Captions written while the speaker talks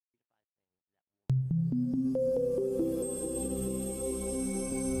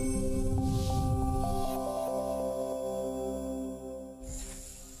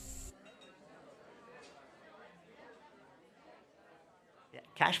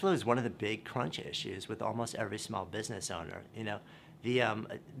Cash flow is one of the big crunch issues with almost every small business owner. The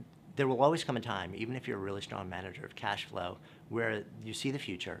there will always come a time, even if you're a really strong manager of cash flow, where you see the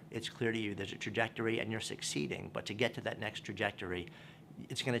future, it's clear to you there's a trajectory and you're succeeding, but to get to that next trajectory,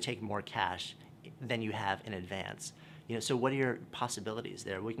 it's going to take more cash than you have in advance. So what are your possibilities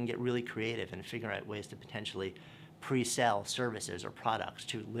there? We can get really creative and figure out ways to potentially pre-sell services or products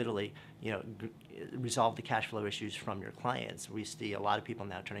to literally, resolve the cash flow issues from your clients. We see a lot of people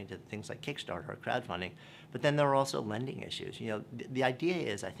now turning to things like Kickstarter or crowdfunding, but then there are also lending issues. The idea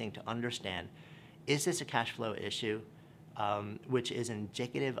is, I think, to understand, is this a cash flow issue which is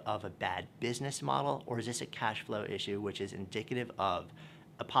indicative of a bad business model, or is this a cash flow issue which is indicative of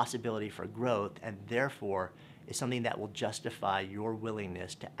a possibility for growth and therefore is something that will justify your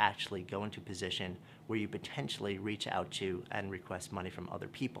willingness to actually go into a position where you potentially reach out to and request money from other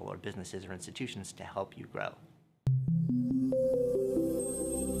people or businesses or institutions to help you grow?